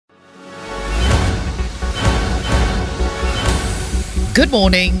Good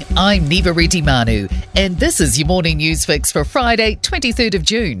morning, I'm Niva Reddy Manu, and this is your morning news fix for Friday, 23rd of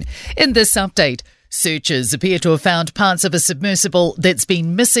June. In this update, searchers appear to have found parts of a submersible that's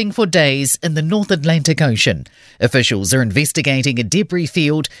been missing for days in the North Atlantic Ocean. Officials are investigating a debris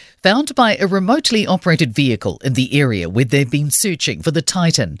field found by a remotely operated vehicle in the area where they've been searching for the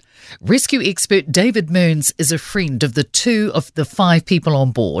Titan. Rescue expert David Mearns is a friend of the 2 of the 5 people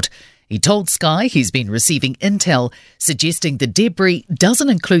on board. He told Sky he's been receiving intel suggesting the debris doesn't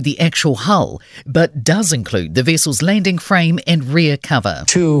include the actual hull, but does include the vessel's landing frame and rear cover.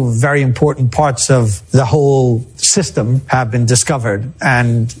 2 very important parts of the whole system have been discovered,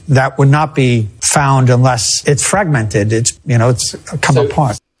 and that would not be found unless it's fragmented. It's come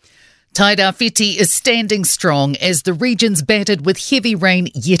apart. Tairāwhiti is standing strong as the region's battered with heavy rain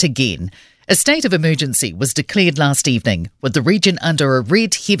yet again. A state of emergency was declared last evening, with the region under a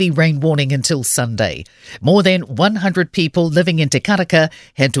red heavy rain warning until Sunday. More than 100 people living in Te Karaka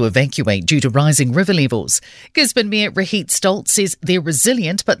had to evacuate due to rising river levels. Gisborne Mayor Rahit Stoltz says they're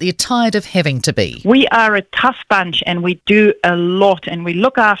resilient, but they're tired of having to be. We are a tough bunch and we do a lot and we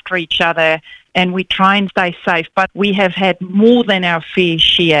look after each other and we try and stay safe, but we have had more than our fair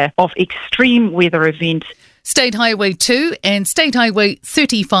share of extreme weather events. State Highway 2 and State Highway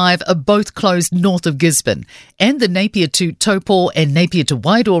 35 are both closed north of Gisborne, and the Napier to Taupo and Napier to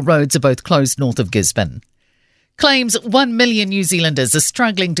Waidoa roads are both closed north of Gisborne. Claims 1 million New Zealanders are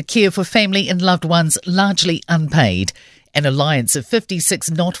struggling to care for family and loved ones largely unpaid. An alliance of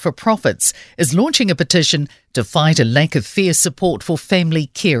 56 not-for-profits is launching a petition to fight a lack of fair support for family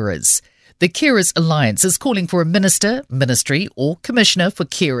carers. The Carers Alliance is calling for a minister, ministry or commissioner for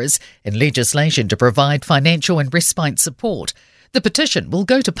carers and legislation to provide financial and respite support. The petition will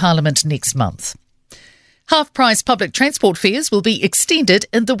go to Parliament next month. Half-price public transport fares will be extended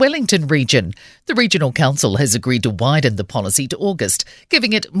in the Wellington region. The Regional Council has agreed to widen the policy to August,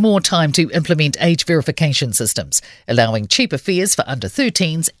 giving it more time to implement age verification systems, allowing cheaper fares for under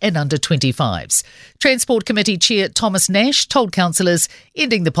 13s and under 25s. Transport Committee Chair Thomas Nash told councillors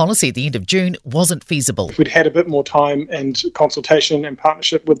ending the policy at the end of June wasn't feasible. If we'd had a bit more time and consultation and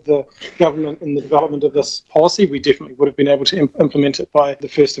partnership with the government in the development of this policy, we definitely would have been able to implement it by the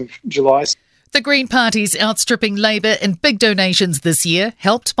 1st of July. The Green Party's outstripping Labour in big donations this year,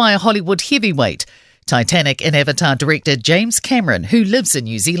 helped by a Hollywood heavyweight. Titanic and Avatar director James Cameron, who lives in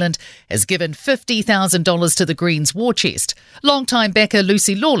New Zealand, has given $50,000 to the Greens' war chest. Longtime backer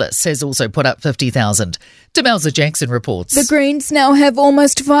Lucy Lawless has also put up $50,000. Demelza Jackson reports. The Greens now have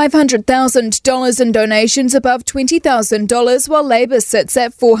almost $500,000 in donations above $20,000, while Labour sits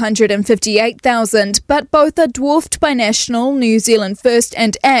at $458,000. But both are dwarfed by National, New Zealand First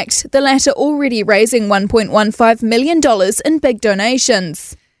and ACT, the latter already raising $1.15 million in big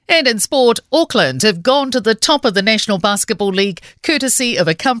donations. And in sport, Auckland have gone to the top of the National Basketball League courtesy of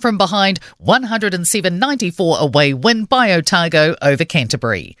a come-from-behind 107-94 away win by Otago over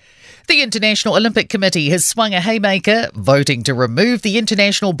Canterbury. The International Olympic Committee has swung a haymaker, voting to remove the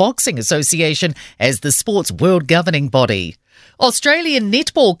International Boxing Association as the sport's world governing body. Australian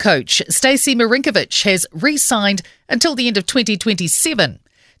netball coach Stacey Marinkovic has re-signed until the end of 2027.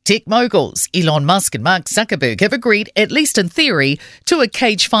 Tech moguls Elon Musk and Mark Zuckerberg have agreed, at least in theory, to a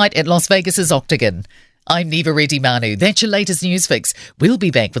cage fight at Las Vegas's Octagon. I'm Niva Reddy Manu. That's your latest news fix. We'll be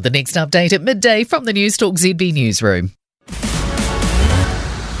back with the next update at midday from the News Talk ZB newsroom.